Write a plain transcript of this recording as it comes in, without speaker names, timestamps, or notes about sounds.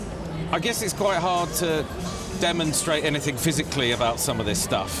I guess it's quite hard to demonstrate anything physically about some of this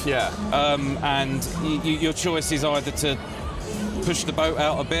stuff. Yeah. And your choice is either to push the boat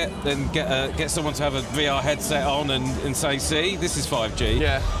out a bit, then get someone to have a VR headset on and say, see, this is 5G.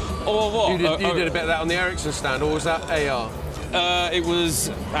 Yeah. Or what? You did a bit of that on the Ericsson stand, or was that AR? It was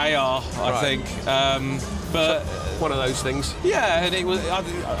AR, I think. But one of those things. Yeah, and it was.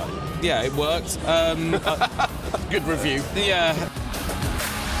 Yeah, it worked. Good review. Yeah.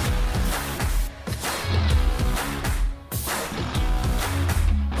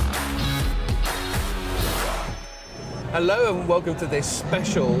 Hello and welcome to this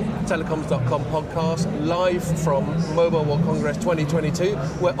special Telecoms.com podcast live from Mobile World Congress 2022,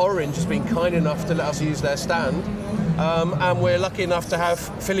 where Orange has been kind enough to let us use their stand. And we're lucky enough to have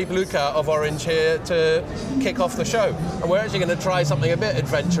Philippe Lucas of Orange here to kick off the show. And we're actually going to try something a bit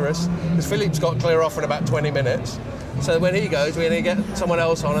adventurous, because Philippe's got to clear off in about 20 minutes. So when he goes, we're going to get someone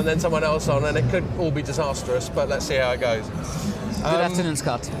else on and then someone else on, and it could all be disastrous, but let's see how it goes. Good afternoon,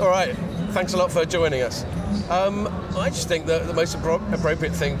 Scott. All right, thanks a lot for joining us. I just think that the most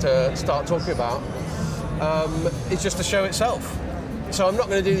appropriate thing to start talking about is just the show itself. So I'm not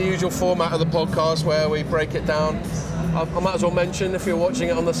going to do the usual format of the podcast where we break it down. I might as well mention, if you're watching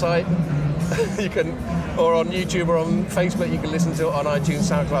it on the site, you can, or on YouTube or on Facebook, you can listen to it on iTunes,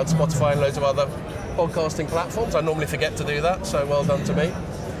 SoundCloud, Spotify, and loads of other podcasting platforms. I normally forget to do that, so well done to me.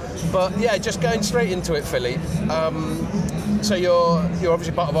 But yeah, just going straight into it, Philippe. So you're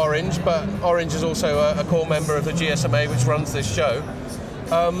obviously part of Orange, but Orange is also a core member of the GSMA, which runs this show.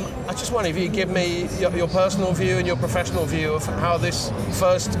 I just wonder if you could give me your personal view and your professional view of how this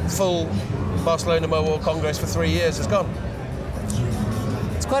first full Barcelona Mobile World Congress for 3 years has gone.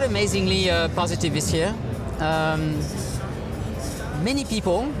 It's quite amazingly positive this year. Many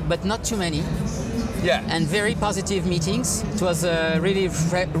people, but not too many. Yeah. And very positive meetings. It was really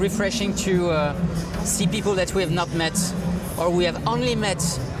refreshing to see people that we have not met, or we have only met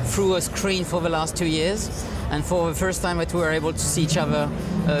through a screen for the last 2 years. And for the first time that we were able to see each other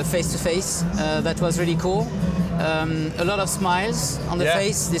face to face, that was really cool. A lot of smiles on the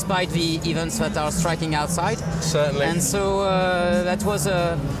face, despite the events that are striking outside. Certainly. And so that was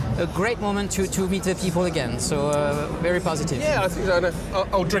a great moment to meet the people again. So very positive. Yeah, I think so.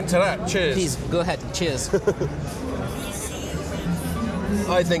 I'll drink to that. Cheers. Please, go ahead. Cheers.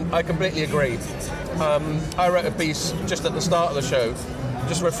 I completely agree. I wrote a piece just at the start of the show,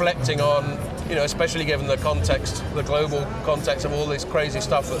 just reflecting on, especially given the context, the global context of all this crazy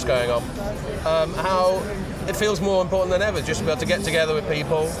stuff that's going on, how it feels more important than ever just to be able to get together with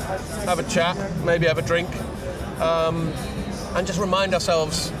people, have a chat, maybe have a drink, and just remind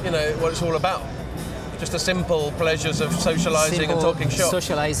ourselves, what it's all about. Just the simple pleasures of socializing and talking shop.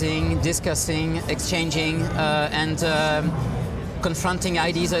 Socializing, discussing, exchanging, and confronting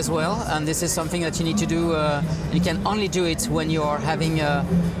ideas as well, and this is something that you need to do. You can only do it when you are having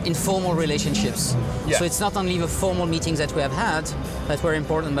informal relationships. Yeah. So it's not only the formal meetings that we have had that were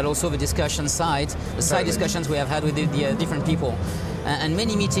important, but also the discussion side, the side discussions we have had with the different people. And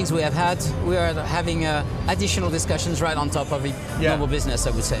many meetings we have had, we are having additional discussions right on top of the normal business,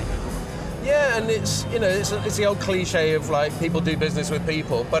 I would say. Yeah, and it's it's the old cliche of like people do business with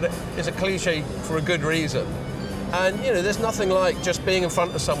people, but it's a cliche for a good reason. And there's nothing like just being in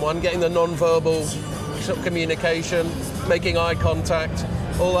front of someone, getting the non-verbal sort of communication, making eye contact,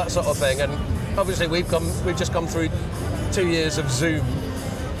 all that sort of thing. And obviously we've just come through 2 years of Zoom,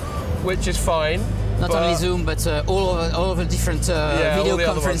 which is fine. Not only Zoom, but all of the different video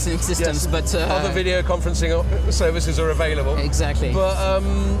conferencing systems. Yes. But other video conferencing services are available. Exactly. But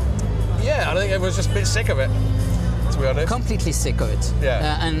I think everyone's just a bit sick of it, to be honest. Completely sick of it.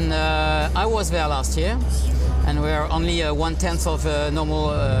 Yeah. And I was there last year. And we're only 1/10 of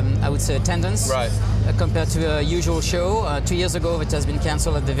normal, I would say, attendance, right? Compared to a usual show. 2 years ago, it has been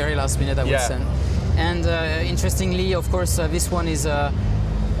cancelled at the very last minute, I would say. And interestingly, of course, this one is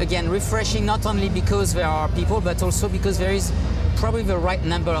again refreshing, not only because there are people, but also because there is probably the right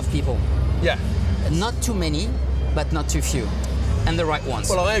number of people. Yeah. Not too many, but not too few, and the right ones.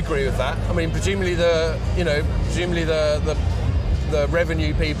 Well, I agree with that. I mean, presumably the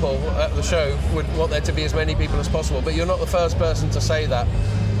revenue people at the show would want there to be as many people as possible, but you're not the first person to say that.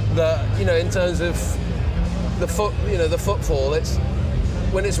 In terms of the footfall, it's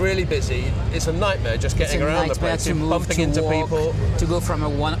when it's really busy, it's a nightmare just getting around the place, to move, bumping to into walk, people, to go from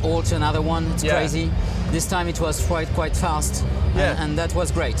one hall to another one. It's crazy. This time it was quite fast, and that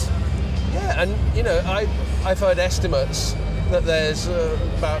was great. Yeah, and I've heard estimates that there's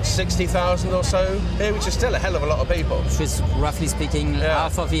about 60,000 or so here, which is still a hell of a lot of people. Which is, roughly speaking,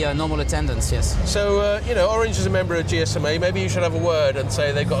 half of the normal attendance, yes. So, Orange is a member of GSMA. Maybe you should have a word and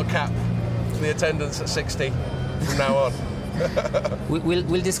say they've got a cap for the attendance at 60 from now on.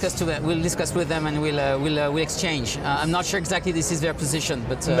 We'll discuss with them and we'll exchange. I'm not sure exactly this is their position,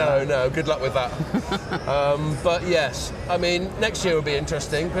 but no. Good luck with that. But yes, I mean, next year will be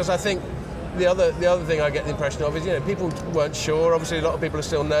interesting because I think the other thing I get the impression of is people weren't sure. Obviously, a lot of people are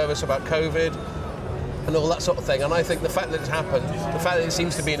still nervous about COVID and all that sort of thing. And I think the fact that it's happened, the fact that it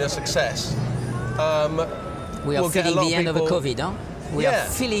seems to be a success, we are feeling the end of the COVID, huh? We are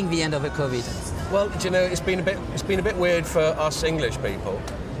feeling the end of the COVID. Well, it's been a bit weird for us English people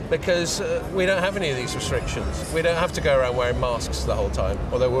because we don't have any of these restrictions. We don't have to go around wearing masks the whole time,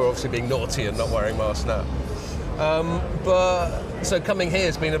 although we're obviously being naughty and not wearing masks now. But so coming here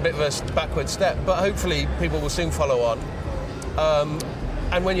has been a bit of a backward step, but hopefully people will soon follow on.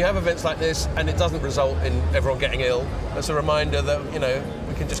 And when you have events like this and it doesn't result in everyone getting ill, it's a reminder that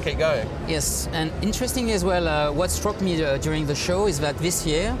we can just keep going. Yes, and interestingly as well, what struck me during the show is that this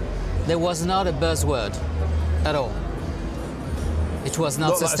year there was not a buzzword at all. It was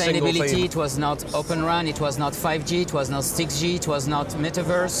not sustainability, it was not Open RAN, it was not 5G, it was not 6G, it was not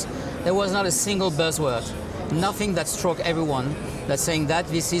metaverse. There was not a single buzzword. Nothing that struck everyone that's saying that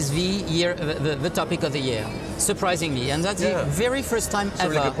this is the topic of the year, surprisingly. And that's the very first time ever. That's a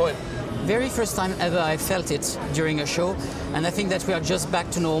really good point. Very first time ever I felt it during a show. And I think that we are just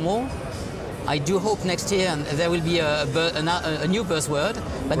back to normal. I do hope next year there will be a new buzzword,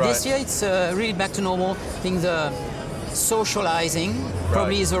 but this year it's really back to normal. I think the socializing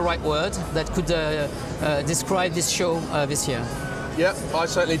probably is the right word that could describe this show this year. Yeah, I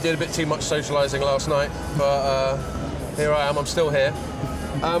certainly did a bit too much socializing last night, but here I am, I'm still here.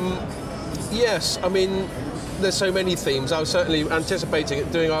 Yes, I mean, there's so many themes. I was certainly anticipating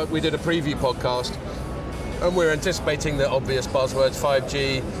it. We did a preview podcast, and we're anticipating the obvious buzzwords,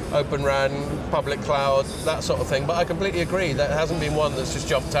 5G, Open RAN, public cloud, that sort of thing. But I completely agree, there hasn't been one that's just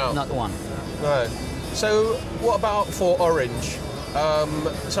jumped out. Not one. No. So what about for Orange?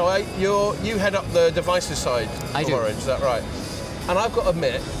 You head up the devices side of Orange, is that right? And I've got to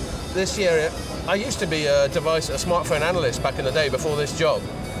admit, this year, I used to be a smartphone analyst back in the day before this job.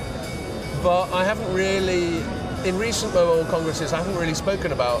 But I haven't really, in recent mobile congresses, I haven't really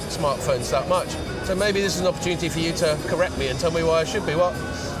spoken about smartphones that much. So maybe this is an opportunity for you to correct me and tell me why I should be. What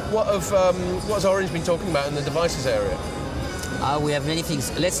has Orange been talking about in the devices area? We have many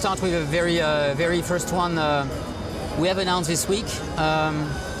things. Let's start with a very first one. We have announced this week a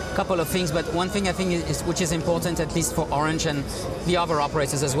couple of things, but one thing I think which is important, at least for Orange and the other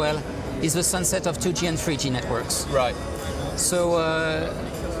operators as well, is the sunset of 2G and 3G networks. Right. So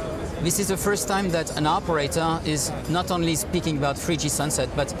this is the first time that an operator is not only speaking about 3G sunset,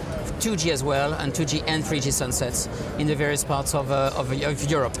 but 2G as well, and 2G and 3G sunsets in the various parts of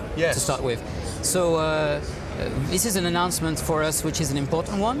Europe, to start with. So this is an announcement for us which is an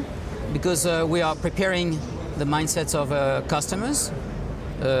important one, because we are preparing the mindsets of customers,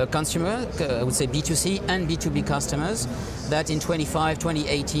 consumer, I would say B2C and B2B customers, that in 25,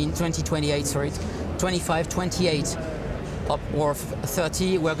 28 or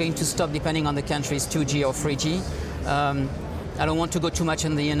 30, we're going to stop, depending on the countries, 2G or 3G. I don't want to go too much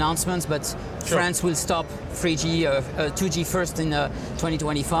on the announcements, but France will stop 2G first in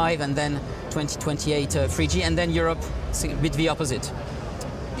 2025, and then 2028 3G, and then Europe a bit the opposite.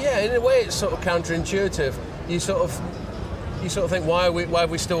 Yeah, in a way it's sort of counterintuitive. You sort of think, why have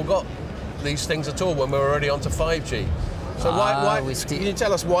we still got these things at all when we're already onto 5G? So why can you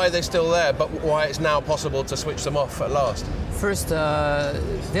tell us why they're still there, but why it's now possible to switch them off at last? First,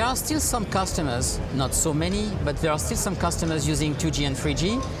 there are still some customers, not so many, but there are still some customers using 2G and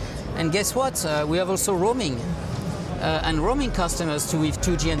 3G. And guess what? We have also roaming. And roaming customers with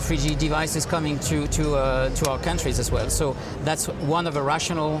 2G and 3G devices coming to our countries as well. So that's one of the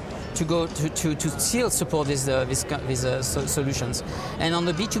rationale to go to still support these solutions. And on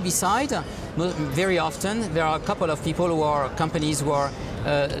the B2B side, very often there are a couple of people companies who are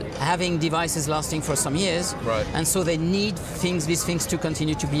having devices lasting for some years, right. And so they need these things to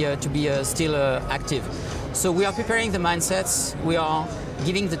continue to be still active. So we are preparing the mindsets. We are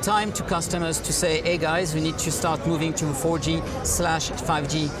giving the time to customers to say, hey guys, we need to start moving to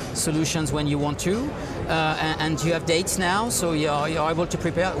 4G/5G solutions when you want to. And you have dates now, so you're able to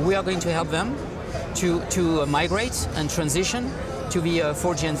prepare. We are going to help them to migrate and transition to the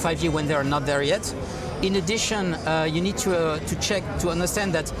 4G and 5G when they're not there yet. In addition, you need to check to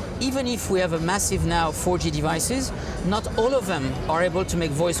understand that even if we have a massive now 4G devices, not all of them are able to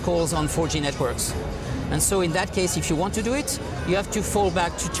make voice calls on 4G networks. And so in that case, if you want to do it, you have to fall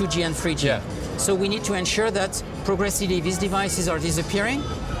back to 2G and 3G. Yeah. So we need to ensure that progressively these devices are disappearing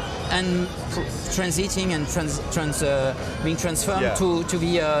and transiting and being transformed to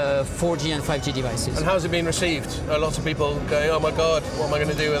the 4G and 5G devices. And how's it been received? A lot of people going, oh my God, what am I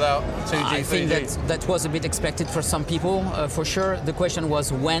going to do without 2G, 3G? I think that was a bit expected for some people, for sure. The question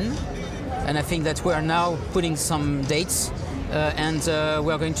was when, and I think that we are now putting some dates, and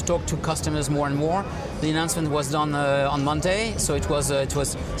we are going to talk to customers more and more. The announcement was done on Monday, so it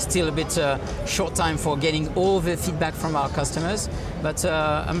was still a bit short time for getting all the feedback from our customers, but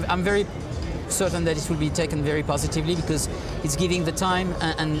I'm very certain that it will be taken very positively because it's giving the time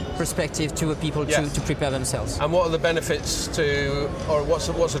and perspective to people to prepare themselves. And what are the benefits or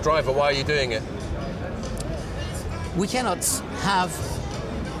what's the driver? Why are you doing it? We cannot have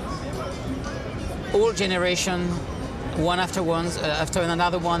all generation one after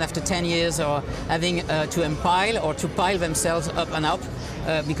another one after 10 years, or having to pile themselves up and up,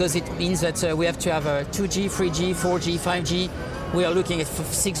 because it means that we have to have 2G, 3G, 4G, 5G. We are looking at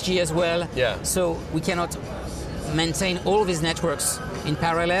 6G as well. Yeah. So we cannot maintain all these networks in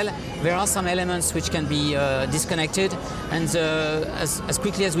parallel. There are some elements which can be disconnected, and as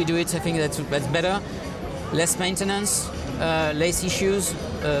quickly as we do it, I think that's better. Less maintenance, less issues,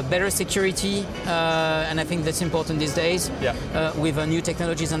 better security, and I think that's important these days with new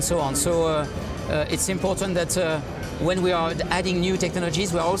technologies and so on. So it's important that when we are adding new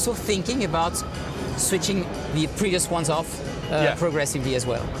technologies, we are also thinking about switching the previous ones off progressively as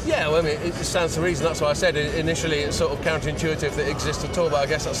well. Yeah, well, I mean, it stands to reason. That's why I said initially it's sort of counterintuitive that it exists at all, but I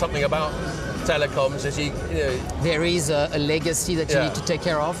guess that's something about telecoms, as you know, there is a legacy that you need to take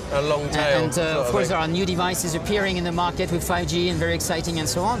care of. A long tail. And of course there are new devices appearing in the market with 5G and very exciting and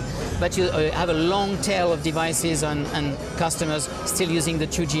so on. But you have a long tail of devices and customers still using the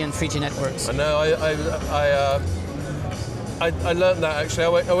 2G and 3G networks. I know. I learned that actually.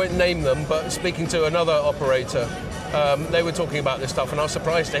 I won't name them, but speaking to another operator, they were talking about this stuff, and I was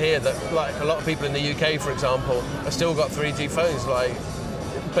surprised to hear that, like, a lot of people in the UK, for example, have still got 3G phones, like,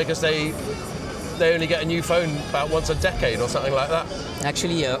 because they only get a new phone about once a decade or something like that.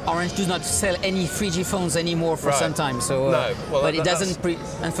 Actually, Orange does not sell any 3G phones anymore for some time. So, no, well, but it doesn't.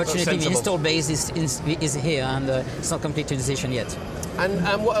 Unfortunately, the install base is here, and it's not complete decision yet.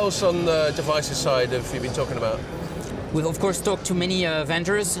 And what else on the devices side have you been talking about? We've of course talked to many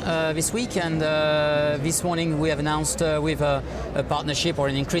vendors this week, and this morning we have announced with a partnership or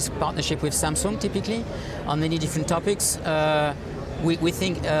an increased partnership with Samsung, typically, on many different topics. We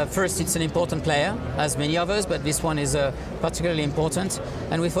think first it's an important player, as many others, but this one is particularly important,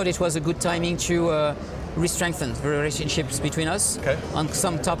 and we thought it was a good timing to re-strengthen the relationships between us on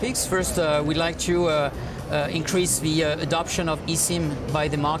some topics. First, we'd like to increase the adoption of eSIM by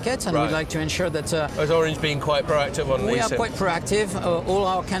the market, and we'd like to ensure that... Is Orange being quite proactive on eSIM? We are quite proactive. All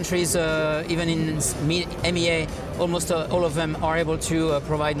our countries, even in MEA, almost all of them are able to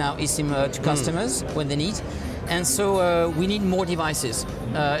provide now eSIM to customers when they need. And so we need more devices.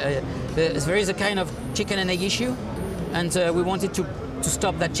 There is a kind of chicken and egg issue, and we wanted to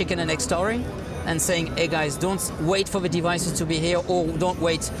stop that chicken and egg story and saying, hey guys, don't wait for the devices to be here, or don't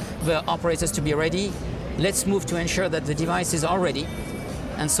wait for the operators to be ready. Let's move to ensure that the devices are ready,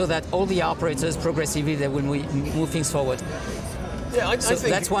 and so that all the operators progressively they will move things forward. Yeah, I think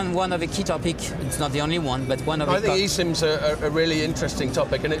that's one of the key topics. It's not the only one, but one of the. I think eSIM's a really interesting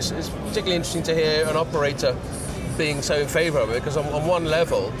topic, and it's particularly interesting to hear an operator being so in favour of it, because on one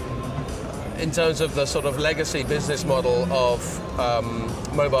level, in terms of the sort of legacy business model of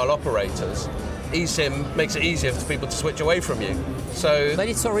mobile operators, eSIM makes it easier for people to switch away from you. So, but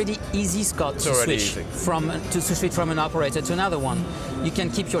it's already easy, Scott, to switch from an operator to another one. You can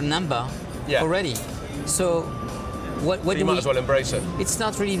keep your number already. So what you might as well embrace it. It's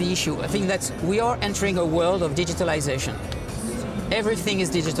not really the issue. I think that we are entering a world of digitalization. Everything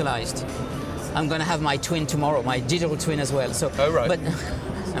is digitalized. I'm going to have my twin tomorrow, my digital twin as well. So, but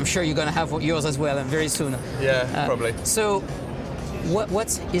I'm sure you're going to have yours as well, and very soon. Yeah, probably. So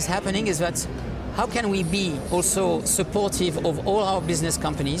what is happening is that how can we be also supportive of all our business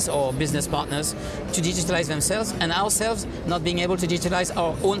companies or business partners to digitalize themselves, and ourselves not being able to digitalize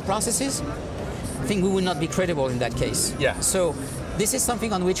our own processes? I think we will not be credible in that case. Yeah. So this is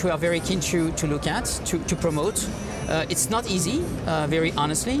something on which we are very keen to look at, to promote. It's not easy, very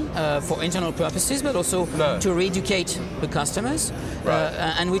honestly, for internal purposes, but also to re-educate the customers.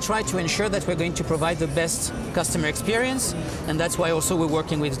 And we try to ensure that we're going to provide the best customer experience, and that's why also we're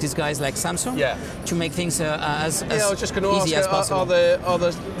working with these guys like Samsung to make things as I was just going to easy ask, as possible. are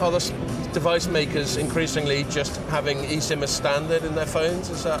the device makers increasingly just having eSIM as standard in their phones?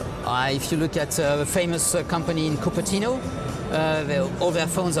 Is that? If you look at a famous company in Cupertino, all their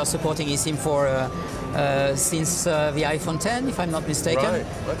phones are supporting eSIM since the iPhone 10, if I'm not mistaken. Right,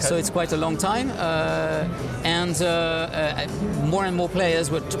 okay. So it's quite a long time. And more and more players,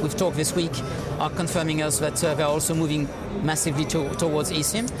 we've talked this week, are confirming us that they're also moving massively towards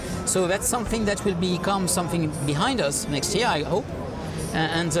eSIM. So that's something that will become something behind us next year, I hope.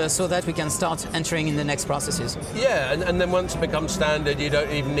 And so that we can start entering in the next processes. Yeah, and then once it becomes standard, you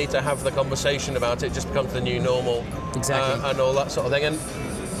don't even need to have the conversation about it. It just becomes the new normal. Exactly. And all that sort of thing.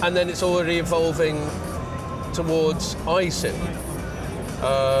 And then it's already evolving towards iSIM,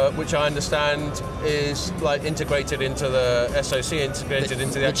 which I understand is like integrated into the SoC, into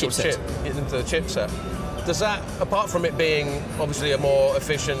the actual chipset. into the chipset. Does that, apart from it being obviously a more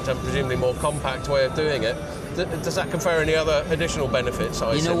efficient and presumably more compact way of doing it, does that confer any other additional benefits?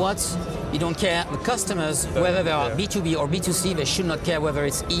 You know what? You don't care. The customers, whether they are B2B or B2C, they should not care whether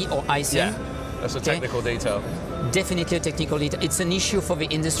it's E or iSIM. Yeah, that's a technical detail. Definitely a technical detail. It's an issue for the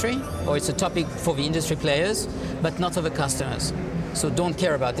industry, or it's a topic for the industry players, but not for the customers. So don't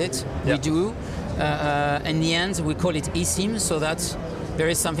care about it. Yeah. We do. In the end, we call it eSIM, so that there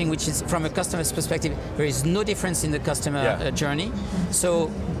is something which is, from a customer's perspective, there is no difference in the customer journey. So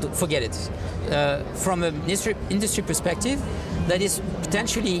forget it. From an industry perspective, that is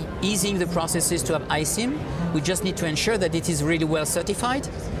potentially easing the processes to have iSIM. We just need to ensure that it is really well certified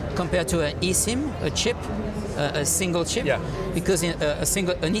compared to an eSIM, a chip, a single chip, because an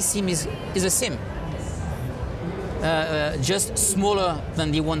eSIM is a SIM. Just smaller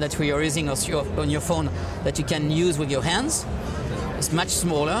than the one that we are using on your phone that you can use with your hands. It's much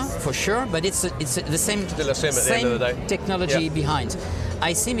smaller for sure, but it's the same, still a SIM at the end of the day. Technology behind.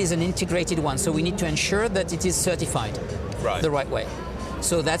 iSIM is an integrated one, so we need to ensure that it is certified the right way.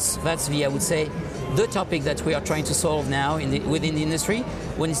 So that's I would say, the topic that we are trying to solve now within the industry.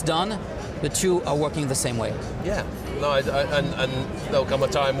 When it's done, the two are working the same way. Yeah, no, and there'll come a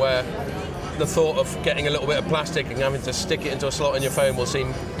time where the thought of getting a little bit of plastic and having to stick it into a slot in your phone will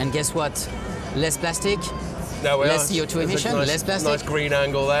seem... And guess what? Less plastic, less CO2 emission, less plastic. Nice green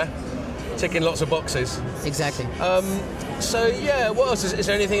angle there. Ticking lots of boxes. Exactly. So yeah, what else? Is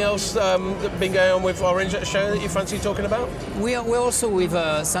there anything else that's been going on with Orange at the show that you fancy talking about? We're also with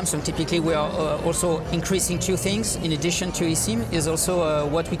Samsung. Typically, we are also increasing two things. In addition to eSIM, is also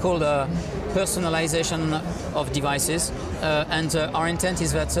what we call personalization of devices. And our intent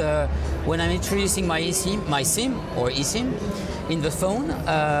is that when I'm introducing my SIM or eSIM in the phone,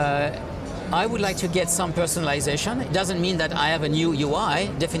 I would like to get some personalization. It doesn't mean that I have a new UI,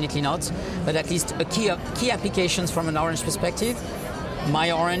 definitely not, but at least key applications from an Orange perspective.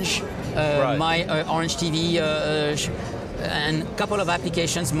 My Orange, my Orange TV, and a couple of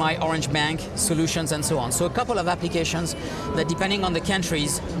applications, my Orange Bank solutions and so on. So a couple of applications that, depending on the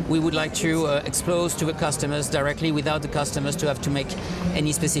countries, we would like to expose to the customers directly without the customers to have to make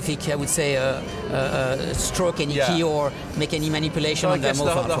any specific, I would say, stroke any key or make any manipulation on their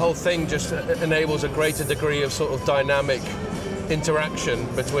mobile phone. The whole thing just enables a greater degree of sort of dynamic interaction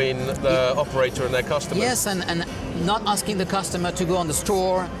between the operator and their customers. Yes, and not asking the customer to go on the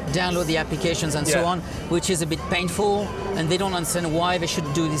store, download the applications and so on, which is a bit painful, and they don't understand why they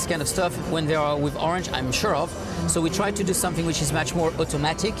should do this kind of stuff when they are with Orange, I'm sure of. So we try to do something which is much more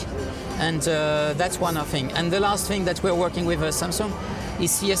automatic, and that's one thing. And the last thing that we're working with Samsung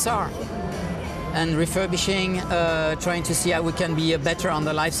is CSR and refurbishing, trying to see how we can be better on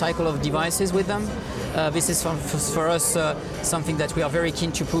the life cycle of devices with them. This is for us something that we are very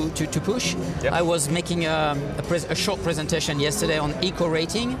keen to push. Yep. I was making a short presentation yesterday on eco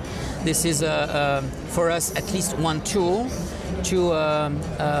rating. This is for us at least one tool to,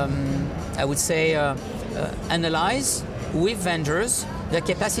 I would say, analyze with vendors the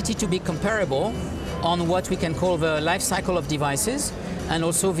capacity to be comparable on what we can call the life cycle of devices, and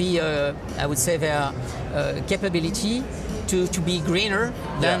also the, I would say, their capability to be greener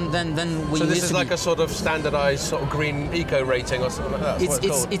than we used to be. So this is like a sort of standardized sort of green eco rating or something like that.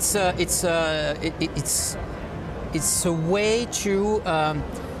 It's a way to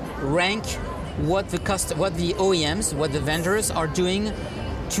rank what the OEMs, what the vendors are doing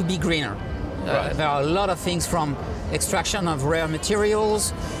to be greener. There are a lot of things, from extraction of rare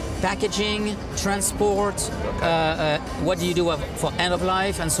materials, packaging, transport, what do you do for end of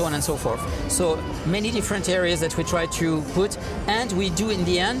life, and so on and so forth. So many different areas that we try to put, and we do in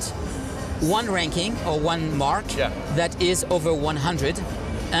the end one ranking or one mark that is over 100.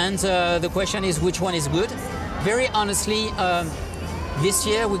 And the question is, which one is good? Very honestly, this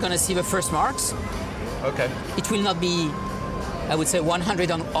year we're going to see the first marks. Okay. It will not be I would say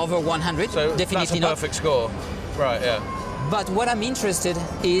 100 on over 100. So definitely that's a not. perfect score. Right, yeah. But what I'm interested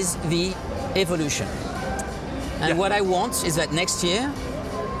is the evolution. And what I want is that next year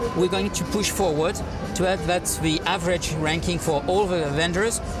we're going to push forward to have that the average ranking for all the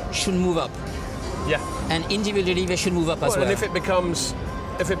vendors should move up. Yeah. And individually they should move up as well. And if it becomes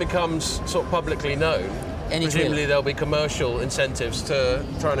sort of publicly known, And it presumably will. there'll be commercial incentives to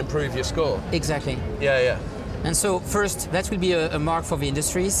try and improve your score. Exactly. Yeah. And so first, that will be a mark for the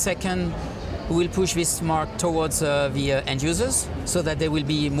industry. Second, we will push this mark towards the end users so that they will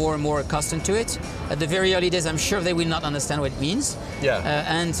be more and more accustomed to it. At the very early days, I'm sure they will not understand what it means. Yeah.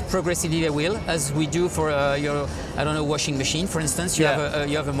 And progressively they will, as we do for your, I don't know, washing machine, for instance. You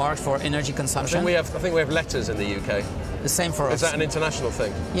have a mark for energy consumption. I think we have letters in the UK. The same for us. Is that an international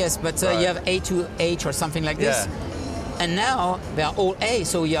thing? Yes, but Right. you have A to H or something like this. Yeah. And now they are all A,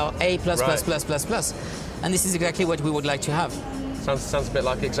 so you are A+++++. Right. And this is exactly what we would like to have. Sounds a bit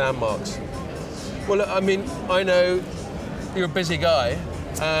like exam marks. Well, look, I mean, I know you're a busy guy,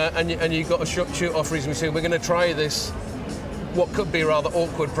 and you got a shoot off reasonably soon. We're going to try this, what could be a rather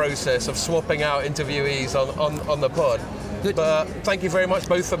awkward process of swapping out interviewees on the pod. Good. But thank you very much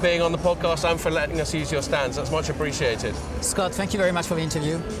both for being on the podcast and for letting us use your stands. That's much appreciated. Scott, thank you very much for the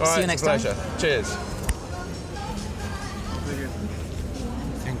interview. All See right, you next pleasure. time. Cheers.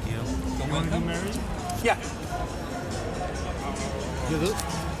 Thank you. You want to do Mary? Yeah.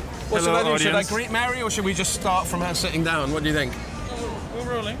 What should Hello, I do? Should I audience. greet Mary or should we just start from her sitting down? What do you think? We're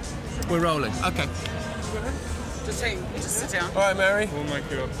rolling. We're rolling. Okay. Just sit down. All right, Mary. Oh my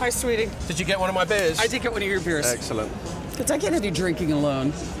god. Hi, sweetie. Did you get one of my beers? I did get one of your beers. Excellent. Because I can't do drinking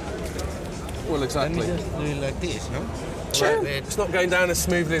alone. Well, exactly. do it like this, no? Sure. It's not going down as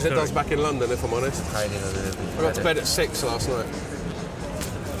smoothly as it does back in London, if I'm honest. I got to bed at 6 last night.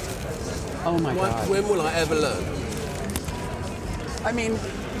 Oh my God. When will I ever learn? I mean,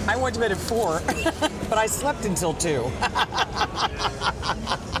 I went to bed at 4, but I slept until 2.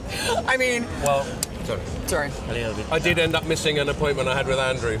 I mean, Well, sorry. sorry. I did end up missing an appointment I had with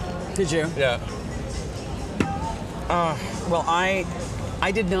Andrew. Did you? Yeah. Well, I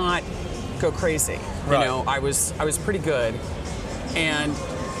did not go crazy. Right. You know, I was pretty good, and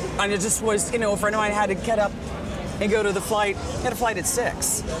it just was. You know, a friend of mine had to get up and go to the flight. He had a flight at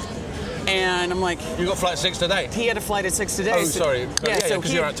 6, and I'm like, You got flight 6 today? he had a flight at 6 today. Oh, sorry. Yeah, so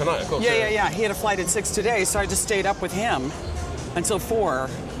because he- you're out tonight, of course. Yeah. He had a flight at 6 today, so I just stayed up with him until 4.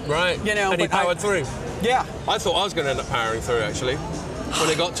 Right. You know, and he but I- powered through. Yeah. I thought I was going to end up powering through, actually. When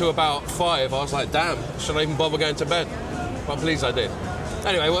it got to about 5, I was like, damn, should I even bother going to bed? But please, I did.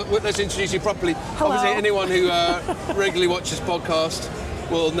 Anyway, well, let's introduce you properly. Hello. Obviously, anyone who regularly watches podcast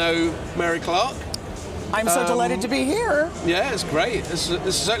will know Mary Clark. I'm so delighted to be here. Yeah, it's great. This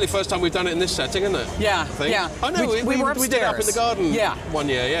is certainly the first time we've done it in this setting, isn't it? Yeah, I think. yeah. Oh, no, We were we did it up in the upstairs. garden Yeah. one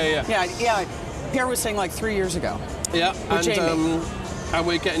year. Yeah. Yeah. Pierre was saying like 3 years ago. Yeah, With Jamie. and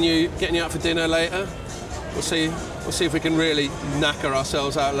we're getting you out for dinner later. We'll see if we can really knacker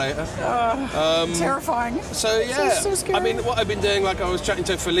ourselves out later. Terrifying. So yeah, So scary. I mean, what I've been doing, like I was chatting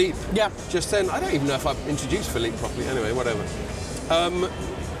to Philippe. Yeah. Just then, I don't even know if I've introduced Philippe properly. Anyway, whatever.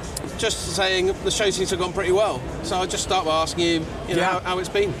 Just saying, the show seems to have gone pretty well. So I'll just start by asking you, Yeah. how it's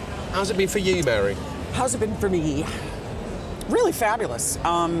been. How's it been for you, Mary? How's it been for me? Really fabulous.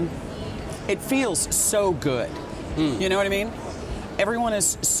 It feels so good. You know what I mean? Everyone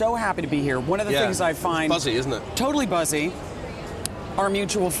is so happy to be here. One of the things I find buzzy, isn't it? totally buzzy. Our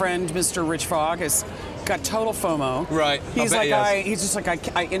mutual friend, Mr. Rich Fogg, has got total FOMO. Right. I He's bet like, he has. he's just like,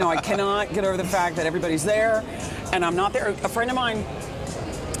 I cannot get over the fact that everybody's there, and I'm not there. A friend of mine,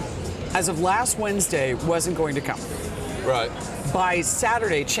 as of last Wednesday, wasn't going to come. Right. By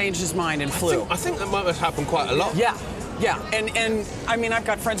Saturday, changed his mind and flew. I think that might have happened quite a lot. Yeah. And I mean, I've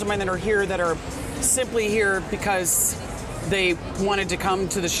got friends of mine that are here that are simply here because they wanted to come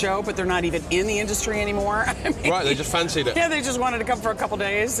to the show, but they're not even in the industry anymore. I mean, Right, they just fancied it. Yeah, they just wanted to come for a couple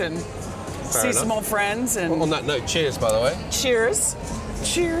days and see enough. some old friends. And On that note, cheers, by the way. cheers.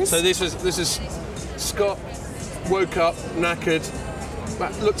 So this is Scott woke up knackered,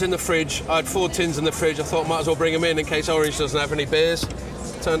 looked in the fridge. I had 4 tins in the fridge. I thought might as well bring them in case Orange doesn't have any beers.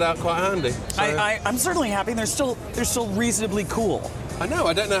 Turned out quite handy. So, I'm certainly happy. They're still reasonably cool. I know.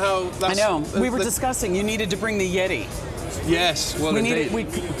 I don't know how. That's, I know. We were discussing you needed to bring the Yeti. Yes. Well, We indeed.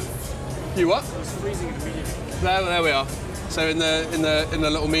 needed. You what? There we are. So in the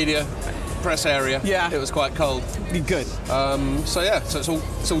little media press area. Yeah. It was quite cold. Good. So yeah. So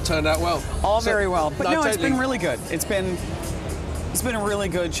it's all turned out well. All So- very well. But no, it's totally. been really good. It's been a really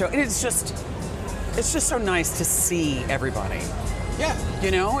good show. It's just so nice to see everybody. Yeah.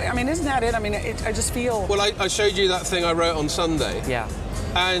 You know, I mean, isn't that it? I mean, I just feel. Well, I showed you that thing I wrote on Sunday. Yeah.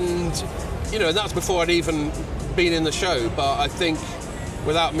 And, you know, that's before I'd even been in the show, but I think,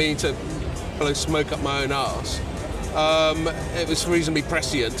 without me to blow smoke up my own arse, it was reasonably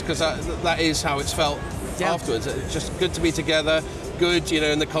prescient, because that is how it's felt afterwards. It's just good to be together, good, you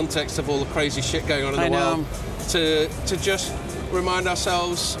know, in the context of all the crazy shit going on in the world, to just remind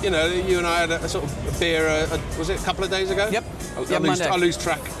ourselves, you know, you and I had a sort of beer, was it a couple of days ago? Yep. I lose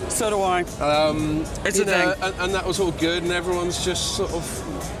track. So do I. It's a thing. And that was all good, and everyone's just sort of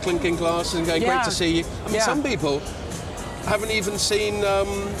clinking glasses and going, great to see you. I mean, some people haven't even seen, I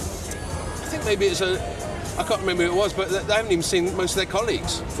think maybe I can't remember who it was, but they haven't even seen most of their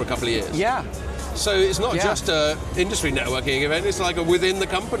colleagues for a couple of years. Yeah. So it's not just a industry networking event, it's like a within the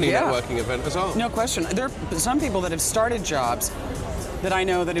company networking event as well. No question. There are some people that have started jobs that I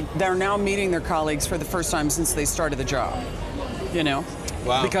know that they're now meeting their colleagues for the first time since they started the job. You know?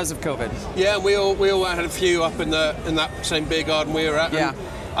 Wow. Because of COVID. Yeah, we all had a few up in that same beer garden we were at. Yeah. And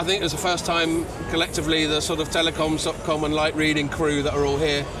I think it was the first time collectively the sort of telecoms.com and light reading crew that are all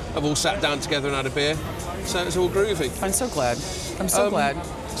here have all sat down together and had a beer. So it's all groovy. I'm so glad. I'm so glad.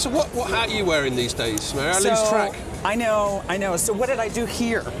 So what hat are you wearing these days, Mary? I lose track. I know. So what did I do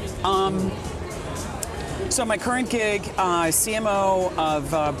here? So my current gig, CMO of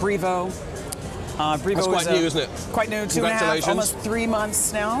Brevo. Brevo That's quite new, isn't it? Quite new, 2.5, almost 3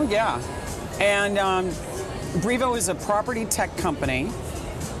 months now, yeah. And Brevo is a property tech company.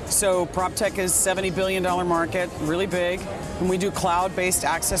 So PropTech is $70 billion market, really big. And we do cloud-based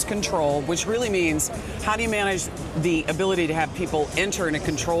access control, which really means how do you manage the ability to have people enter in a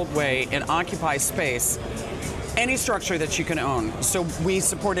controlled way and occupy space, any structure that you can own. So we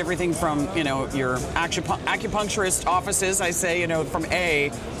support everything from, you know, your acupuncturist offices, I say, you know, from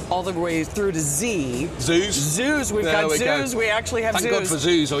A all the way through to Z. Zoos? We've got zoos. We actually have Thank zoos. God for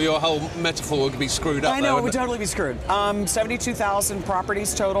zoos, or your whole metaphor would be screwed up. I know, it would totally be screwed. 72,000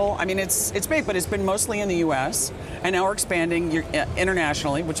 properties total. I mean, it's big, but it's been mostly in the U.S. And now we're expanding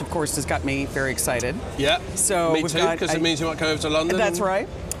internationally, which of course has got me very excited. Yeah. So me too, because it means you might come over to London. That's right.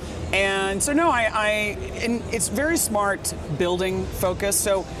 And so and it's very smart building focus.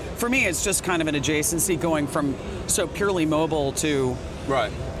 So for me, it's just kind of an adjacency going from so purely mobile to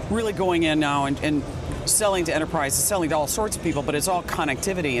really going in now and selling to enterprises, selling to all sorts of people, but it's all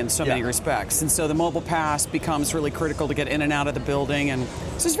connectivity in so many respects. And so the mobile pass becomes really critical to get in and out of the building, and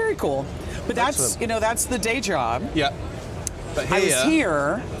this is very cool. But that's, you know, that's the day job. Yeah. But here, I was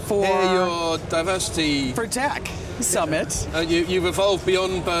here for your diversity for tech summit. You've evolved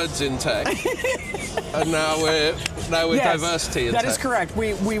beyond birds in tech, and now we're yes, diversity in that tech. That is correct.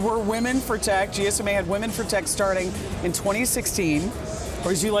 We were Women for Tech. GSMA had Women for Tech starting in 2016. Or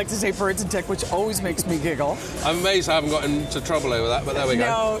as you like to say, birds in tech, which always makes me giggle. I'm amazed I haven't got into trouble over that, but there we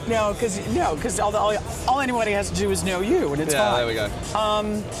go. No, because all anybody has to do is know you, and it's fine. There we go.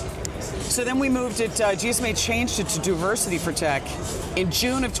 So then we moved it, GSMA changed it to Diversity for Tech in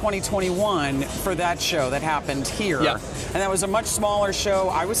June of 2021 for that show that happened here. Yeah. And that was a much smaller show.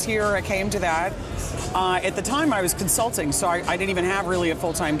 I was here, I came to that. At the time I was consulting, so I didn't even have really a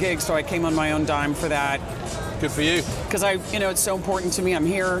full-time gig, so I came on my own dime for that. Good for you. Because it's so important to me. I'm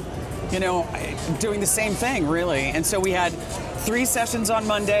here, doing the same thing, really. And so we had 3 sessions on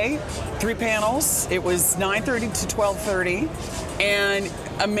Monday, 3 panels. It was 9:30 to 12:30, and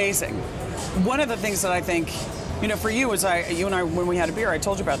amazing. One of the things that I think, for you was you and I, when we had a beer, I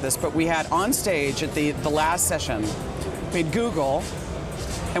told you about this, but we had on stage at the last session, we had Google,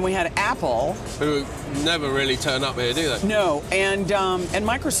 and we had Apple. Who never really turn up here, do they? No, and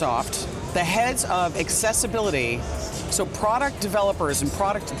Microsoft, the heads of accessibility, so product developers and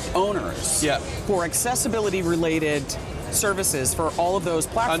product owners for accessibility-related services for all of those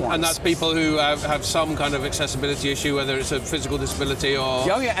platforms. And that's people who have some kind of accessibility issue, whether it's a physical disability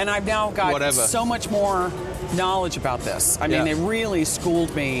or and I've now got so much more knowledge about this. I mean, they really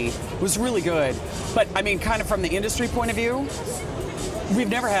schooled me. It was really good. But, I mean, kind of from the industry point of view, we've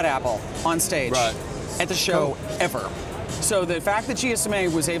never had Apple on stage at the show ever. So the fact that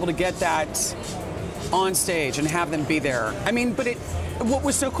GSMA was able to get that on stage and have them be there, I mean, but what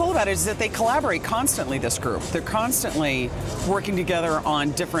was so cool about it is that they collaborate constantly, this group. They're constantly working together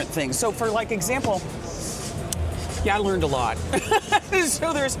on different things. So for example, I learned a lot.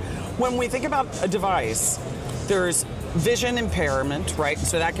 So when we think about a device, there's vision impairment, right?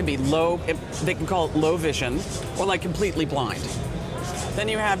 So that can be low, they can call it low vision, or completely blind. Then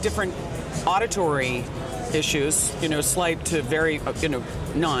you have different auditory issues, slight to very,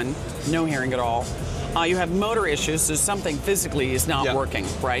 none, no hearing at all. You have motor issues, so something physically is not working,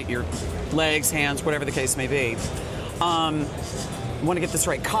 right? Your legs, hands, whatever the case may be. want to get this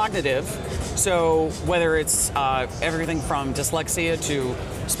right, cognitive. So whether it's everything from dyslexia to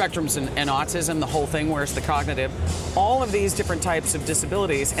spectrums and autism, the whole thing, where it's the cognitive, all of these different types of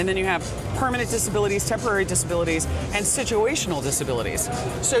disabilities. And then you have permanent disabilities, temporary disabilities, and situational disabilities.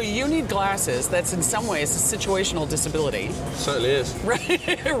 So you need glasses that's in some ways a situational disability. Certainly is.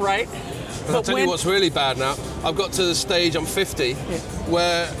 Right? Right? And I'll tell you what's really bad now. I've got to the stage, I'm 50,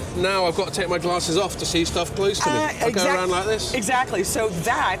 where now I've got to take my glasses off to see stuff close to me. I go around like this. Exactly. So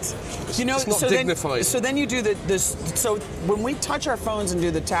that, you know, it's not so dignified. So then you do so when we touch our phones and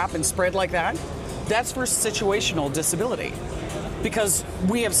do the tap and spread like that, that's for situational disability. Because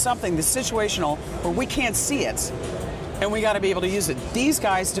we have something that's situational where we can't see it. And we got to be able to use it. These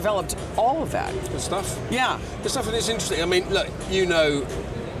guys developed all of that. Good stuff. Yeah. Good stuff, and it's interesting. I mean, look, you know,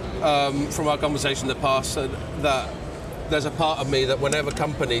 from our conversation in the past, that there's a part of me that whenever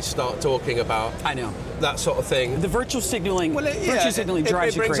companies start talking about that sort of thing, the virtual signaling,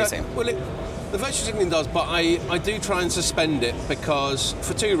 drives you crazy. The virtual signaling does, but I do try and suspend it because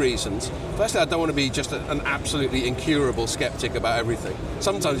for two reasons. Firstly, I don't want to be just an absolutely incurable skeptic about everything.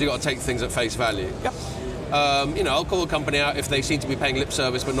 Sometimes you've got to take things at face value. Yep. You know, I'll call a company out if they seem to be paying lip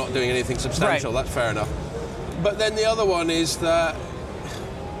service but not doing anything substantial. Right. That's fair enough. But then the other one is that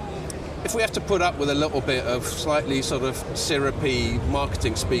if we have to put up with a little bit of slightly sort of syrupy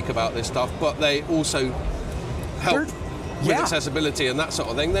marketing speak about this stuff, but they also help with accessibility and that sort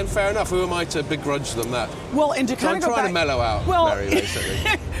of thing, then fair enough. Who am I to begrudge them that? Well, and to kind of I'm trying to mellow out, Mary,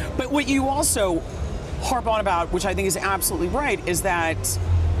 basically. But what you also harp on about, which I think is absolutely right, is that,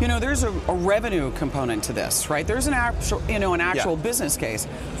 you know, there's a revenue component to this, right? There's an actual business case.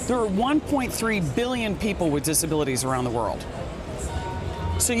 There are 1.3 billion people with disabilities around the world.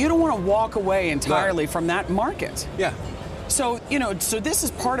 So you don't want to walk away entirely from that market. Yeah. So, you know, so this is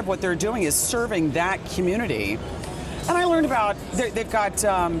part of what they're doing, is serving that community. And I learned about, they've got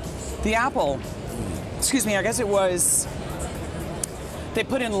the Apple, I guess it was, they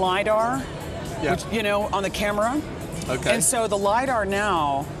put in LiDAR, which, you know, on the camera. Okay. And so the LiDAR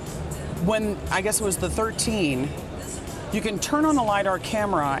now, when, I guess it was the 13, you can turn on the LiDAR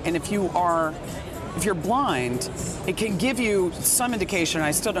camera, and if you're blind, it can give you some indication.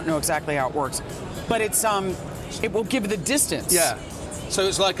 I still don't know exactly how it works, but it will give the distance. Yeah. So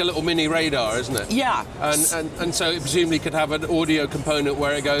it's like a little mini radar, isn't it? Yeah. And so it presumably could have an audio component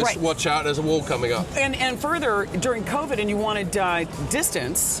where it goes, watch out, there's a wall coming up. And further, during COVID, and you wanted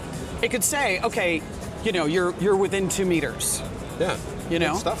distance, it could say, okay, you know, you're within 2 meters. Yeah. You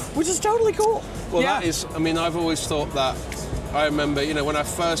know, good stuff. Which is totally cool. Well, that is. I mean, I've always thought that. I remember, you know, when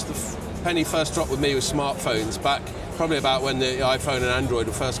Penny first dropped with me with smartphones back, probably about when the iPhone and Android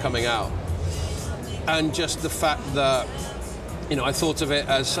were first coming out, and just the fact that, you know, I thought of it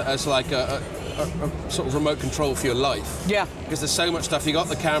as like a sort of remote control for your life. Yeah. Because there's so much stuff. You got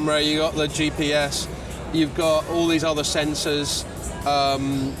the camera, you got the GPS, you've got all these other sensors,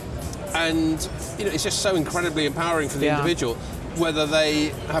 and you know, it's just so incredibly empowering for the individual, whether they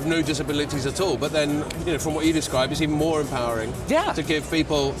have no disabilities at all. But then, you know, from what you described, it's even more empowering to give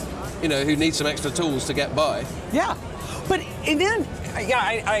people, you know, who need some extra tools to get by. Yeah. But and then,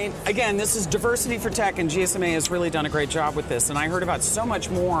 I again, this is Diversity for Tech, and GSMA has really done a great job with this. And I heard about so much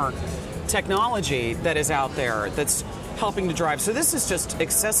more technology that is out there that's helping to drive. So this is just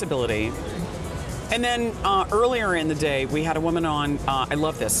accessibility. And then earlier in the day, we had a woman on, I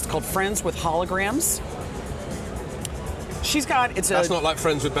love this, it's called Friends with Holograms. That's not like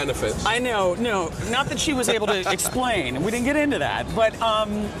Friends with Benefits. I know, no, not that she was able to explain. We didn't get into that, but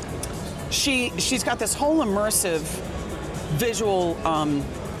she's got this whole immersive visual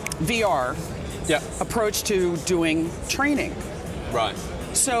VR approach to doing training. Right.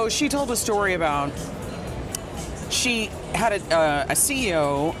 So she told a story about she had a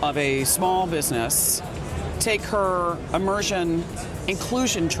CEO of a small business take her immersion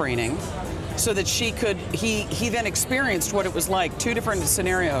inclusion training so that he then experienced what it was like. 2 different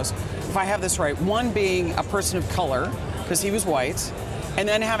scenarios, if I have this right. One being a person of color, because he was white, and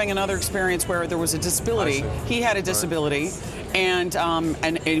then having another experience where there was a disability. He had a disability, and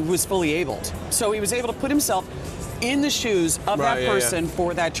he was fully abled. So he was able to put himself in the shoes of that person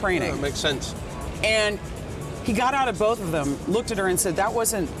for that training. Yeah, that makes sense. And he got out of both of them, looked at her and said, that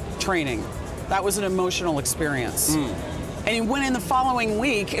wasn't training. That was an emotional experience. And he went in the following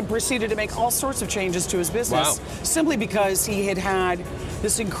week and proceeded to make all sorts of changes to his business simply because he had had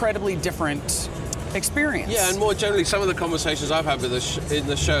this incredibly different experience. Yeah, and more generally, some of the conversations I've had with in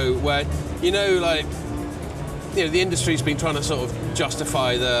the show where, you know, like, you know, the industry's been trying to sort of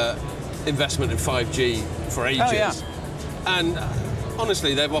justify the investment in 5G for ages. Oh, yeah. And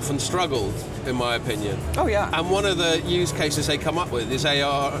honestly, they've often struggled, in my opinion. Oh, yeah. And one of the use cases they come up with is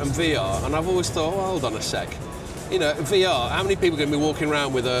AR and VR, and I've always thought, well, hold on a sec. You know, VR, how many people are going to be walking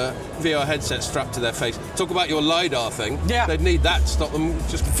around with a VR headset strapped to their face? Talk about your LiDAR thing. Yeah. They'd need that to stop them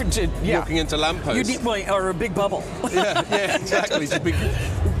just walking into lampposts. Or a big bubble. yeah, exactly. Just big,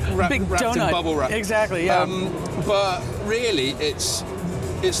 big wrapped donut. in bubble wrap. Exactly, yeah. But really, it's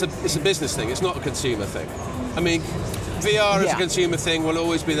a business thing. It's not a consumer thing. I mean, VR as a consumer thing will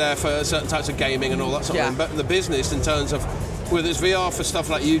always be there for certain types of gaming and all that sort of thing. But the business, in terms of whether it's VR for stuff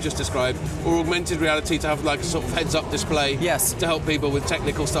like you just described, or augmented reality to have like a sort of heads-up display to help people with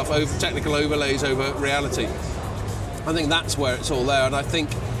technical stuff, technical overlays over reality. I think that's where it's all there, and I think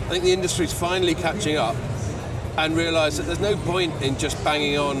the industry's finally catching up and realise that there's no point in just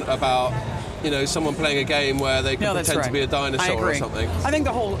banging on about, you know, someone playing a game where they can pretend to be a dinosaur or something. I think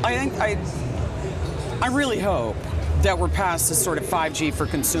I really hope that we're past this sort of 5G for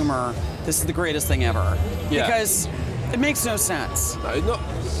consumer. This is the greatest thing ever. Yeah. Because it makes no sense. No, not.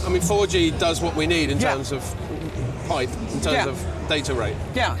 I mean, 4G does what we need in terms of pipe, in terms of data rate.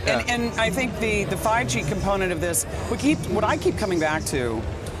 Yeah. And I think the 5G component of this, what I keep coming back to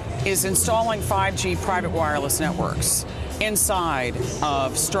is installing 5G private wireless networks inside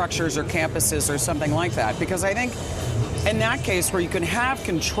of structures or campuses or something like that. Because I think in that case where you can have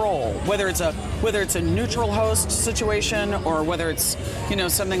control, whether it's a neutral host situation or whether it's, you know,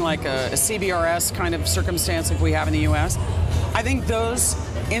 something like a CBRS kind of circumstance like we have in the US, I think those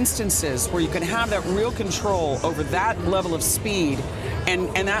instances where you can have that real control over that level of speed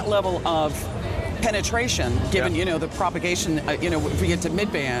and that level of penetration, given you know the propagation, you know, if we get to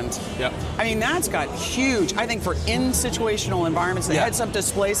mid-band. I mean, that's got huge. I think for in-situational environments, the heads-up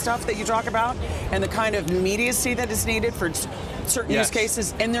display stuff that you talk about, and the kind of immediacy that is needed for certain use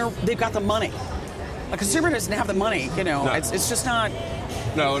cases, and they've got the money. A consumer doesn't have the money, you know. No. It's just not.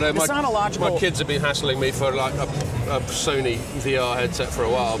 No, it's not a logical. My kids have been hassling me for like a Sony VR headset for a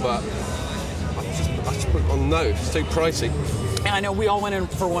while, but I just put it on no. It's too pricey. I know we all went in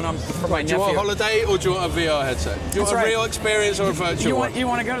for one for my nephew. Do you want a holiday or do you want a VR headset? Do you want a real experience or a virtual one? You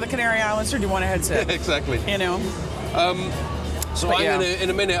want to go to the Canary Islands or do you want a headset? Exactly. You know. So in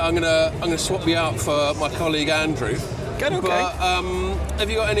a minute I'm gonna swap you out for my colleague Andrew. Good. Okay. But have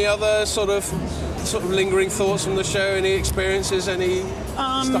you got any other sort of lingering thoughts from the show? Any experiences? Any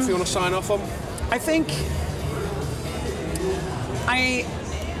stuff you want to sign off on? I think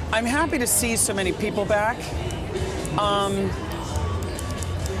I'm happy to see so many people back.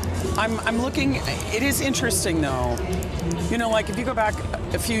 I'm looking, it is interesting though, you know, like if you go back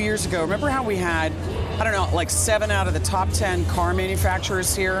a few years ago, remember how we had, I don't know, like 7 out of the top 10 car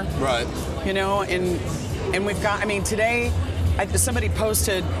manufacturers here? Right. You know, and we've got, I mean, today, somebody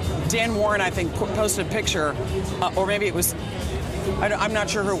posted, Dan Warren, I think, posted a picture, or maybe it was, I'm not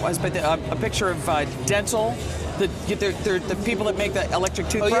sure who it was, but a picture of Dental, the people that make the electric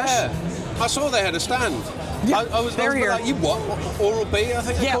toothbrush. Oh, yeah. I saw they had a stand. Yeah, I was like, you what? Oral-B, I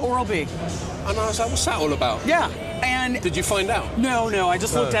think it's called? Oral-B. And I was like, what's that all about? Yeah, and... Did you find out? No, I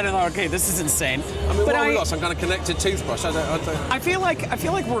just looked at it and thought, okay, this is insane. I mean, what have we got? Some kind of connected toothbrush? I feel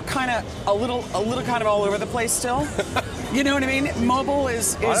like we're kind of a little kind of all over the place still. You know what I mean? Mobile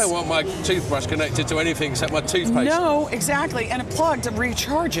is... I don't want my toothbrush connected to anything except my toothpaste. No, exactly, and a plug to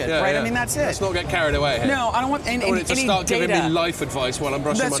recharge it, right? Yeah. I mean, that's it. Let's not get carried away here. No, I don't want any it to start data. Giving me life advice while I'm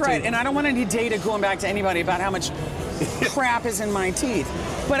brushing my teeth. That's right, and I don't want any data going back to anybody about how much crap is in my teeth.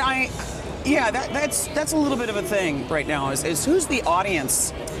 But that's a little bit of a thing right now, is who's the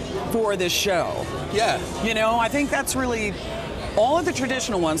audience for this show? Yeah. You know, I think that's really... All of the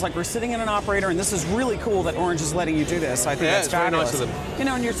traditional ones, like we're sitting in an operator, and this is really cool that Orange is letting you do this. I think that's fabulous. Very nice of them. You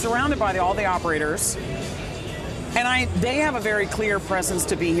know, and you're surrounded by all the operators, and they have a very clear presence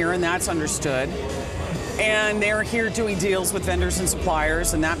to be here, and that's understood. And they're here doing deals with vendors and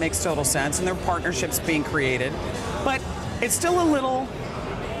suppliers, and that makes total sense, and there are partnerships being created. But it's still a little...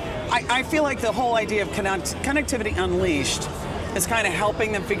 I feel like the whole idea of connectivity unleashed is kind of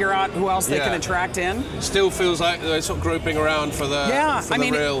helping them figure out who else they can attract in. Still feels like they're sort of groping around for the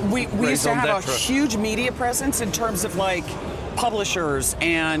real. We used to have a huge media presence in terms of like publishers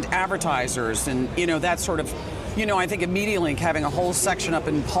and advertisers, and you know that sort of, you know, I think of MediaLink having a whole section up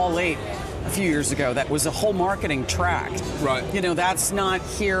in Hall 8 a few years ago that was a whole marketing track. Right. You know, that's not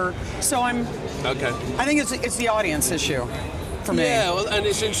here. So I think it's the audience issue. For me. Yeah, well, and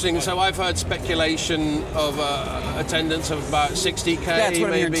it's interesting. So I've heard speculation of attendance of about 60K,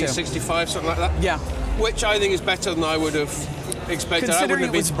 maybe 65, something like that. Yeah. Which I think is better than I would have expected. I wouldn't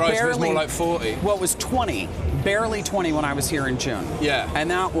have been surprised if it was more like 40. Well, it was 20, barely 20 when I was here in June. Yeah.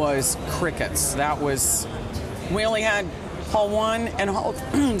 And that was crickets. We only had Hall 1 and Hall 2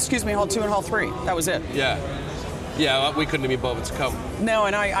 and Hall 3. That was it. Yeah, we couldn't have been bothered to come. No,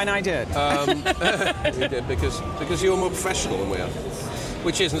 and I did. We did because you're more professional than we are,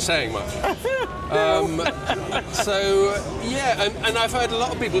 which isn't saying much. So yeah, and I've heard a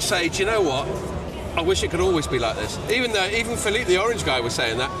lot of people say, do you know what? I wish it could always be like this. Even Philippe, the orange guy, was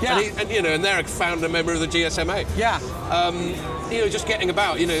saying that. Yeah. And they're a founder member of the GSMA. Yeah. Just getting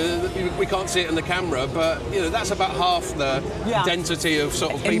about. We can't see it in the camera, but that's about half the density of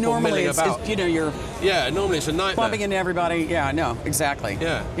sort of people milling about. Normally it's a nightmare. Bumping into everybody. Yeah, no, exactly.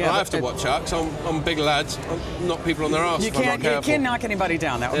 Yeah. I have to watch out because I'm big lads. I'll knock people on their arse. You can't knock anybody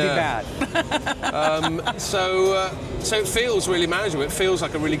down. That would be bad. So it feels really manageable. It feels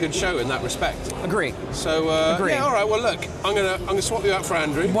like a really good show in that respect. Agree. So Agree. Yeah, all right. Well, look, I'm gonna swap you out for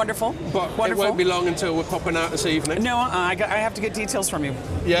Andrew. Wonderful. But Wonderful. it won't be long until we're popping out this evening. No, I have to get details from you.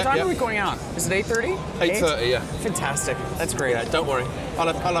 Yeah. What time are we going out? Is it 8:30? 8:30. Yeah. Fantastic. That's great. Yeah. Don't worry.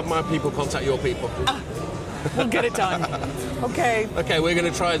 I'll have my people contact your people. We'll get it done. Okay. Okay. We're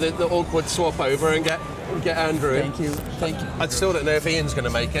gonna try the awkward swap over and get Andrew in. Thank you. I still don't know if Ian's gonna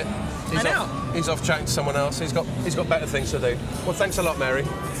make it. He's off chatting to someone else. He's got better things to do. Well, thanks a lot, Mary.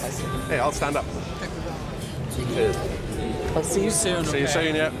 Hey, I'll stand up. Cheers. I'll see you soon. See you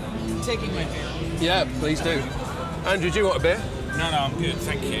soon, yeah. Taking my beer. Yeah, please do. Andrew, do you want a beer? No, I'm good,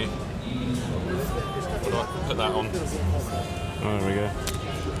 thank you. Right, put that on. Oh, there we go.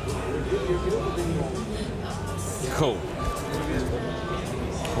 Cool.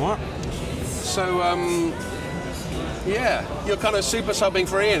 What? So, you're kind of super subbing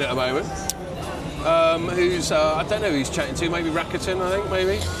for Ian at the moment. Who's, I don't know who he's chatting to, maybe Rakuten, I think,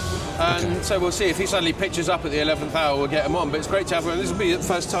 maybe. And so we'll see if he suddenly pitches up at the 11th hour, we'll get him on. But it's great to have him. This will be the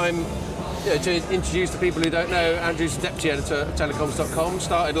first time to introduce the people who don't know. Andrew's deputy editor at telecoms.com,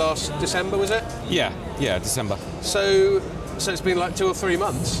 started last December, was it? Yeah, December. So it's been like 2 or 3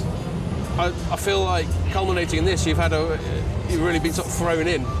 months. I feel like culminating in this, you've really been sort of thrown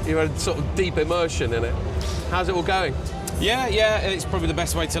in. You've had sort of deep immersion in it. How's it all going? Yeah, it's probably the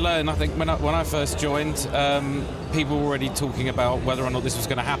best way to learn. I think when I first joined, people were already talking about whether or not this was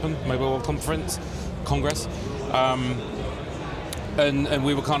going to happen, Mobile World Congress. And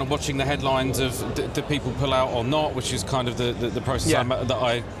we were kind of watching the headlines of do people pull out or not, which is kind of the process that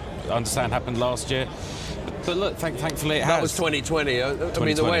I understand happened last year. But look, thankfully it has. That was 2020. I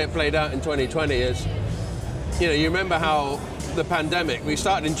mean, the way it played out in 2020 is, you remember how the pandemic, we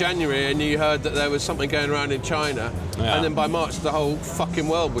started in January and you heard that there was something going around in China, and then by March the whole fucking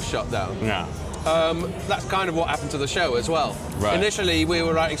world was shut down. Yeah. That's kind of what happened to the show as well. Right. Initially we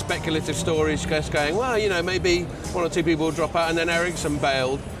were writing speculative stories, just going, well, maybe 1 or 2 people will drop out, and then Ericsson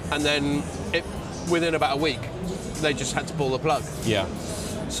bailed, and then within about a week they just had to pull the plug. Yeah.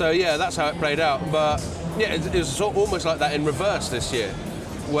 So yeah, that's how it played out. But yeah, it was almost like that in reverse this year,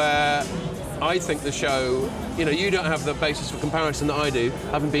 where I think the show, you don't have the basis for comparison that I do,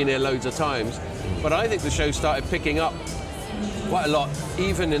 having been here loads of times, but I think the show started picking up quite a lot,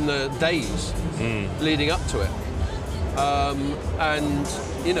 even in the days leading up to it.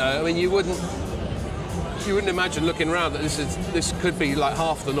 You wouldn't imagine looking around that this could be like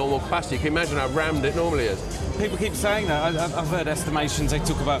half the normal capacity. You can imagine how rammed it normally is. People keep saying that. I've heard estimations. They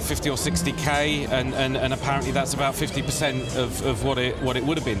talk about 50 or 60k, and apparently that's about 50% of what it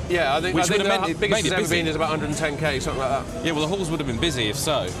would have been. Yeah, I think the biggest it's ever been is about 110k, something like that. Yeah, well, the halls would have been busy if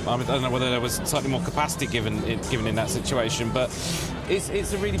so. I don't know whether there was slightly more capacity given in that situation, but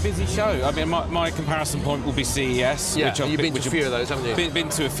it's a really busy show. I mean, my comparison point will be CES. Yeah, you've been to a few of those, haven't you? Been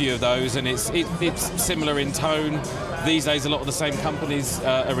to a few of those, and it's similar in tone. These days, a lot of the same companies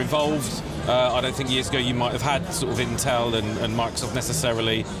are involved. I don't think years ago you might have had sort of Intel and Microsoft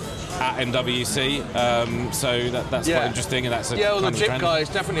necessarily at MWC, so that's quite interesting, and that's a well, the chip guys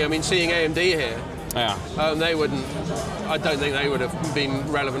definitely. I mean, seeing AMD here, they wouldn't. I don't think they would have been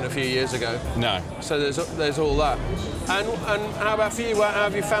relevant a few years ago. No. So there's all that. And how about for you? How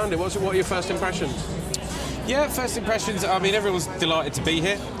have you found it? What are your first impressions? Yeah, first impressions, I mean, everyone's delighted to be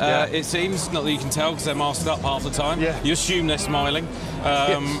here, it seems. Not that you can tell because they're masked up half the time. Yeah. You assume they're smiling.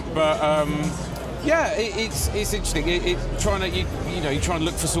 It's interesting. You try and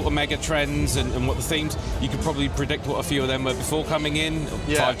look for sort of mega trends and what the themes. You could probably predict what a few of them were before coming in.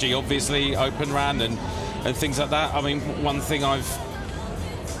 5G, obviously, Open RAN and things like that. I mean, one thing I've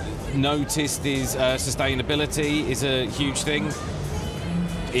noticed is sustainability is a huge thing.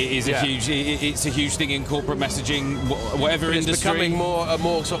 It's a huge thing in corporate messaging, whatever industry. It's becoming a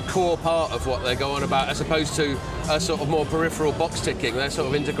more sort of core part of what they go on about, as opposed to a sort of more peripheral box ticking. They're sort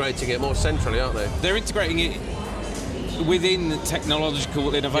of integrating it more centrally, aren't they? They're integrating it within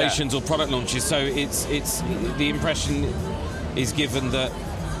technological innovations or product launches. So it's the impression is given that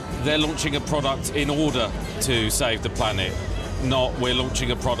they're launching a product in order to save the planet, not we're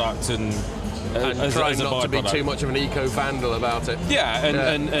launching a product and trying not to be byproduct. too much of an eco-vandal about it. Yeah,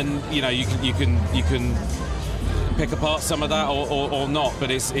 and you know, you can pick apart some of that or not, but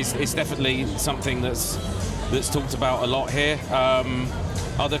it's definitely something that's talked about a lot here.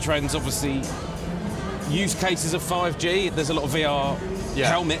 Other trends, obviously, use cases of 5G. There's a lot of VR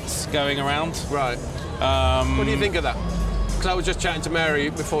helmets going around. Right. What do you think of that? Because I was just chatting to Mary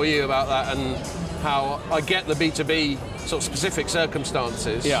before you about that, and how I get the B2B sort of specific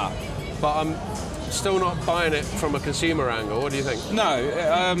circumstances. Yeah. But I'm still not buying it from a consumer angle. What do you think? No.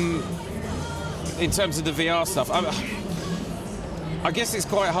 In terms of the VR stuff, I guess it's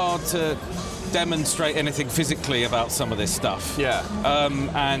quite hard to demonstrate anything physically about some of this stuff. Yeah.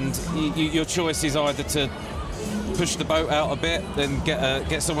 And your choice is either to push the boat out a bit, then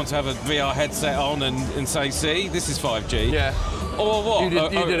get someone to have a VR headset on and say, see, this is 5G. Yeah. Or what? You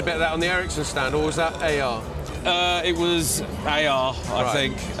did a bit of that on the Ericsson stand, or was that AR? It was AR, I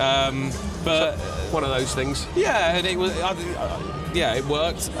think. But one of those things. Yeah, and it was. It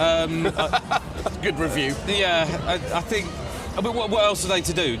worked. Good review. Yeah, I think. I mean, what else are they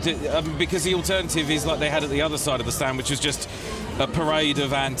to do? Because the alternative is like they had at the other side of the stand, which was just a parade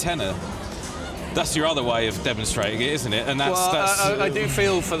of antenna. That's your other way of demonstrating it, isn't it? And that's. I do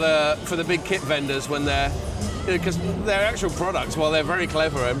feel for the big kit vendors when they're, because their actual products, while they're very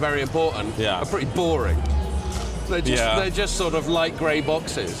clever and very important, are pretty boring. They're just sort of light grey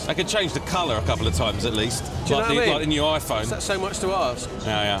boxes. I could change the colour a couple of times at least. Do you know what I mean? Like the new iPhone. Is that so much to ask?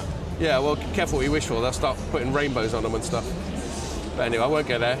 Yeah. Yeah, well, careful what you wish for. They'll start putting rainbows on them and stuff. But anyway, I won't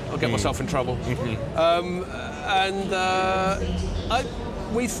go there. I'll get myself in trouble. I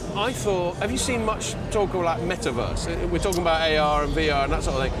thought, have you seen much talk of like metaverse? We're talking about AR and VR and that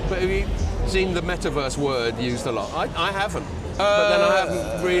sort of thing. But have you seen the metaverse word used a lot? I haven't. But then I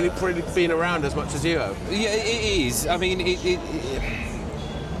haven't really been around as much as you have. Yeah, it is. I mean,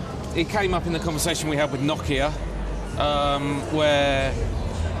 it came up in the conversation we had with Nokia, where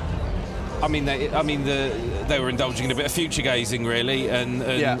they were indulging in a bit of future gazing, really,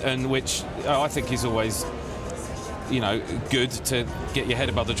 and which I think is always, good to get your head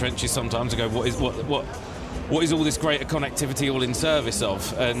above the trenches sometimes and go, what is all this greater connectivity all in service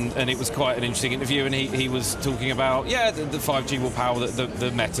of? And it was quite an interesting interview, and he was talking about, the 5G will power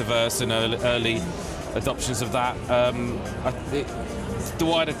the metaverse and early adoptions of that. The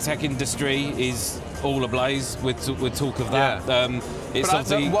wider tech industry is all ablaze with talk of that.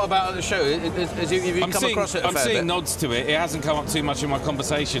 What about at the show? Have you come across it a fair bit? I'm seeing nods to it. It hasn't come up too much in my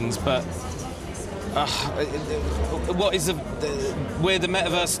conversations, but what is where the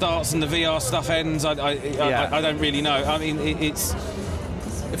metaverse starts and the VR stuff ends? I don't really know. I mean, it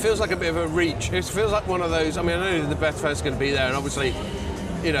feels like a bit of a reach. It feels like one of those. I mean, I know the Bethesda's going to be there, and obviously,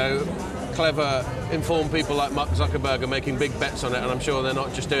 clever, informed people like Mark Zuckerberg are making big bets on it, and I'm sure they're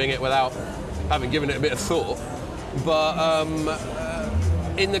not just doing it without having given it a bit of thought. But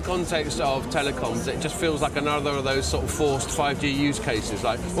in the context of telecoms, it just feels like another of those sort of forced 5G use cases.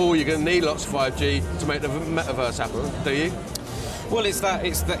 Like, you're going to need lots of 5G to make the metaverse happen, do you? Well, it's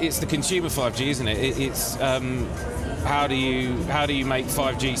the consumer 5G, isn't it? It's how do you make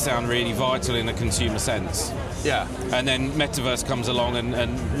 5G sound really vital in a consumer sense? Yeah. And then metaverse comes along,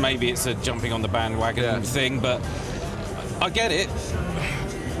 and maybe it's a jumping on the bandwagon thing, but I get it.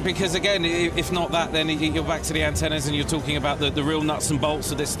 Because again, if not that, then you're back to the antennas and you're talking about the real nuts and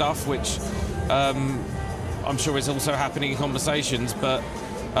bolts of this stuff, which I'm sure is also happening in conversations. But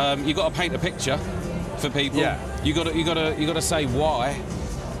you've got to paint a picture for people. Yeah. You got to say why.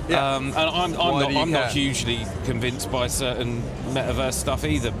 Yeah. And I'm not hugely convinced by certain metaverse stuff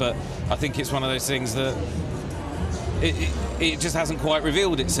either. But I think it's one of those things that it just hasn't quite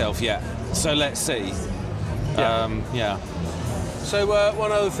revealed itself yet. So let's see. So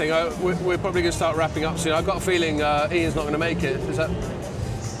one other thing, we're probably going to start wrapping up soon. I've got a feeling Ian's not going to make it. Is that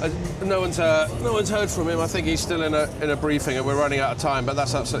no one's heard from him? I think he's still in a briefing, and we're running out of time. But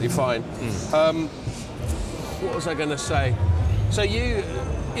that's absolutely fine. What was I going to say? So you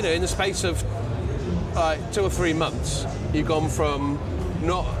in the space of 2 or 3 months, you've gone from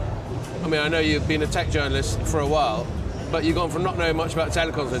not. I mean, I know you've been a tech journalist for a while. But you've gone from not knowing much about the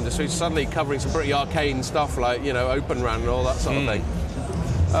telecoms industry to suddenly covering some pretty arcane stuff like, Open RAN and all that sort of thing.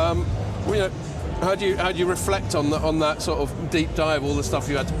 How do you reflect on that sort of deep dive, all the stuff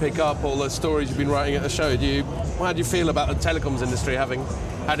you had to pick up, all the stories you've been writing at the show? How do you feel about the telecoms industry having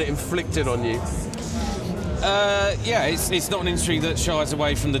had it inflicted on you? It's not an industry that shies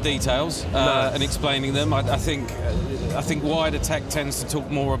away from the details and explaining them. I think wider tech tends to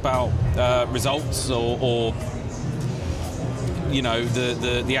talk more about results or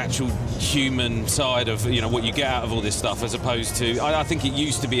the actual human side of what you get out of all this stuff, as opposed to I think it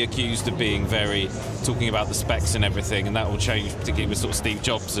used to be accused of being very talking about the specs and everything, and that will change particularly with sort of Steve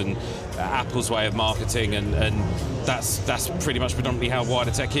Jobs and Apple's way of marketing, and that's pretty much predominantly how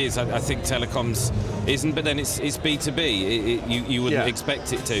wider tech is. I think telecoms isn't, but then it's B2B. You wouldn't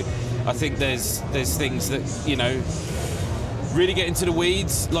expect it to. I think there's things that really get into the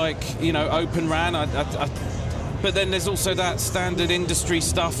weeds, like Open RAN. But then there's also that standard industry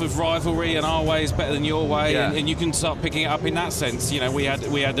stuff of rivalry and our way is better than your way, and you can start picking it up in that sense. We had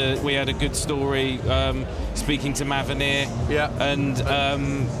a good story speaking to Mavenir, and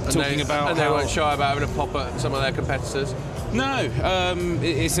talking about and they weren't shy about having a pop at some of their competitors. No,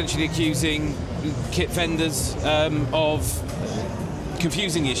 essentially accusing kit vendors of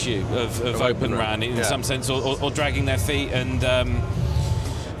confusing the issue of Open RAN in some sense, or dragging their feet, and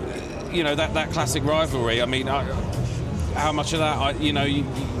that classic rivalry. I mean, how much of that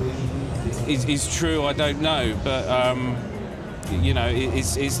is true, I don't know, but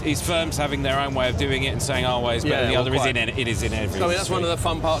is firms having their own way of doing it and saying our way is better than the other? It is in every. I mean, that's one of the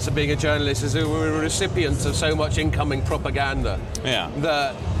fun parts of being a journalist, is that we're recipients of so much incoming propaganda. Yeah.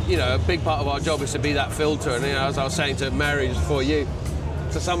 That a big part of our job is to be that filter, and as I was saying to Mary just before you,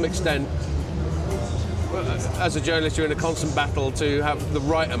 to some extent, as a journalist, you're in a constant battle to have the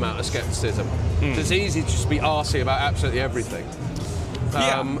right amount of scepticism. It's easy to just be arsey about absolutely everything.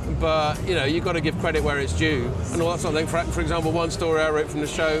 But you've got to give credit where it's due, and all that sort of thing. For example, one story I wrote from the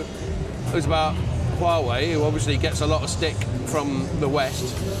show was about Huawei, who obviously gets a lot of stick from the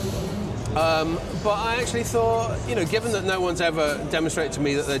West. But I actually thought, given that no one's ever demonstrated to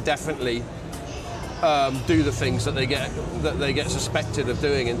me that they're definitely do the things that they get suspected of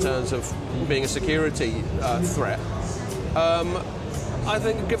doing in terms of being a security threat. I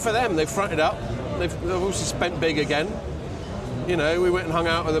think good for them. They've fronted up. They've obviously spent big again. We went and hung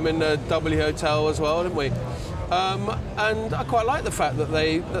out with them in the W Hotel as well, didn't we? And I quite like the fact that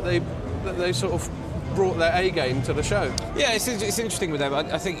they sort of brought their A game to the show. Yeah, it's interesting with them.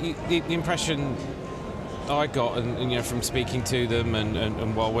 I think the impression I got, and from speaking to them,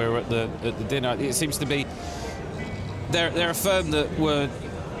 and while we were at the dinner, it seems to be they're a firm that were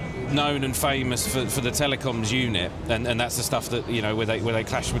known and famous for the telecoms unit, and that's the stuff that where they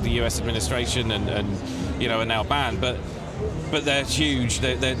clashed with the US administration and are now banned, but they're huge.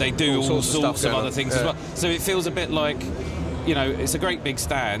 They do all sorts of other things as well. So it feels a bit like, it's a great big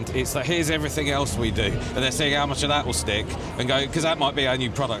stand. It's like, here's everything else we do, and they're seeing how much of that will stick, and go, because that might be our new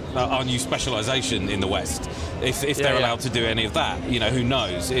product, our new specialisation in the West. If they're allowed to do any of that, who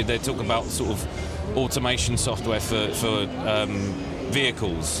knows? They talk about sort of automation software for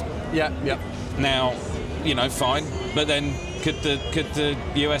vehicles. Yeah. Now, fine, but then could the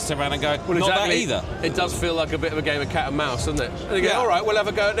US turn around and go, well, not exactly. That either? It does feel like a bit of a game of cat and mouse, doesn't it? And they go, all right, we'll have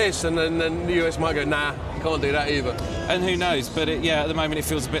a go at this, and then the US might go, nah, you can't do that either. And who knows? But at the moment it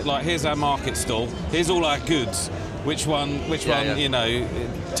feels a bit like, here's our market stall, here's all our goods. Which one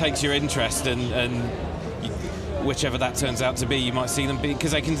takes your interest, and whichever that turns out to be, you might see them be,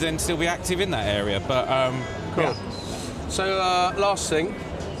 because they can then still be active in that area. But cool. Yeah. So last thing,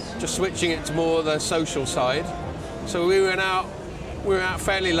 just switching it to more the social side. So we went out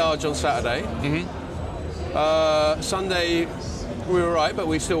fairly large on Saturday. Sunday we were right, but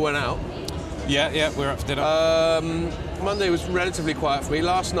we still went out. Yeah, we were out for dinner. Monday was relatively quiet for me.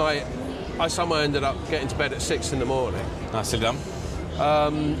 Last night I somehow ended up getting to bed at 6 a.m. Nicely done.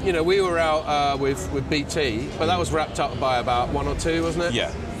 We were out with BT, but that was wrapped up by about 1 or 2, wasn't it?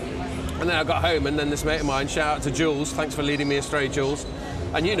 Yeah. And then I got home, and then this mate of mine, shout out to Jules, thanks for leading me astray, Jules.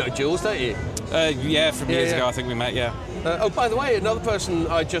 And you know Jules, don't you? From years ago, I think we met, by the way, another person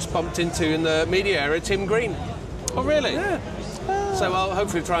I just bumped into in the media area, Tim Green. Oh, really? Yeah. So I'll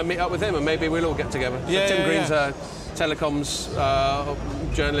hopefully try and meet up with him, and maybe we'll all get together. Tim Green's a telecoms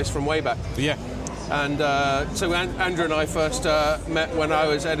journalist from way back. Yeah. And so Andrew and I first met when I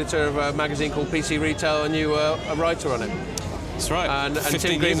was editor of a magazine called PC Retail, and you were a writer on it. That's right. And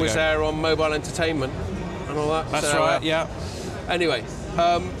Tim Green was there on mobile entertainment and all that. That's right. Yeah. Anyway,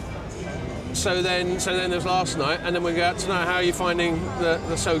 so then there's last night, and then we go out tonight. How are you finding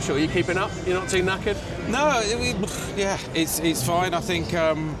the social? Are you keeping up? You're not too knackered? No. It's fine. I think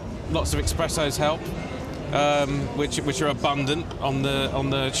lots of espressos help. Which are abundant on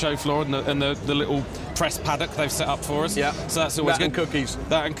the show floor and the little press paddock they've set up for us. Yeah. So that's always good.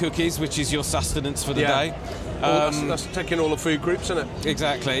 That and cookies, which is your sustenance for the day. That's taking all the food groups, isn't it?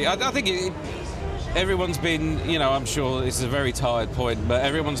 Exactly. I think everyone's been, I'm sure this is a very tired point, but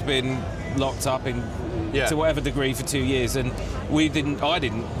everyone's been locked up to whatever degree for 2 years, and I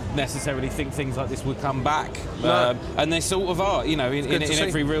didn't necessarily think things like this would come back, No. and they sort of are, you know, in good to see.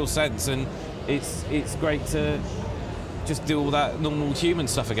 every real sense, and it's great to just do all that normal human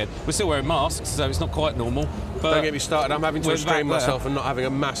stuff again. We're still wearing masks, so it's not quite normal. But Don't get me started. I'm having to we're restrain back there. myself and not having a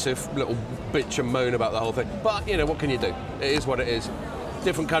massive little bitch and moan about the whole thing. But, you know, what can you do? It is what it is.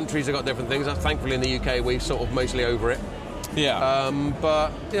 Different countries have got different things. Thankfully, in the UK, we're sort of mostly over it. Yeah.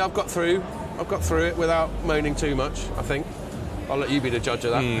 But, yeah, I've got through it without moaning too much, I think. I'll let you be the judge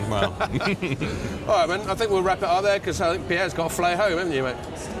of that. Well, All right, man. I think we'll wrap it up there because I think Pierre's got to fly home, haven't you,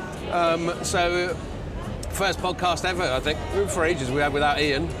 mate? So, first podcast ever, I think. For ages we had without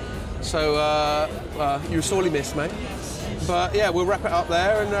Ian. So, you were sorely missed, mate. But yeah, we'll wrap it up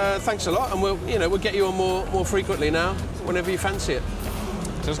there, and thanks a lot. And we'll get you on more frequently now, whenever you fancy it.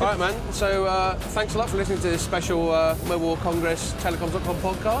 sounds All good. right, man. So, thanks a lot for listening to this special Mobile World Congress Telecoms.com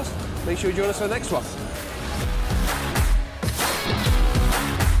podcast. Make sure you join us for the next one.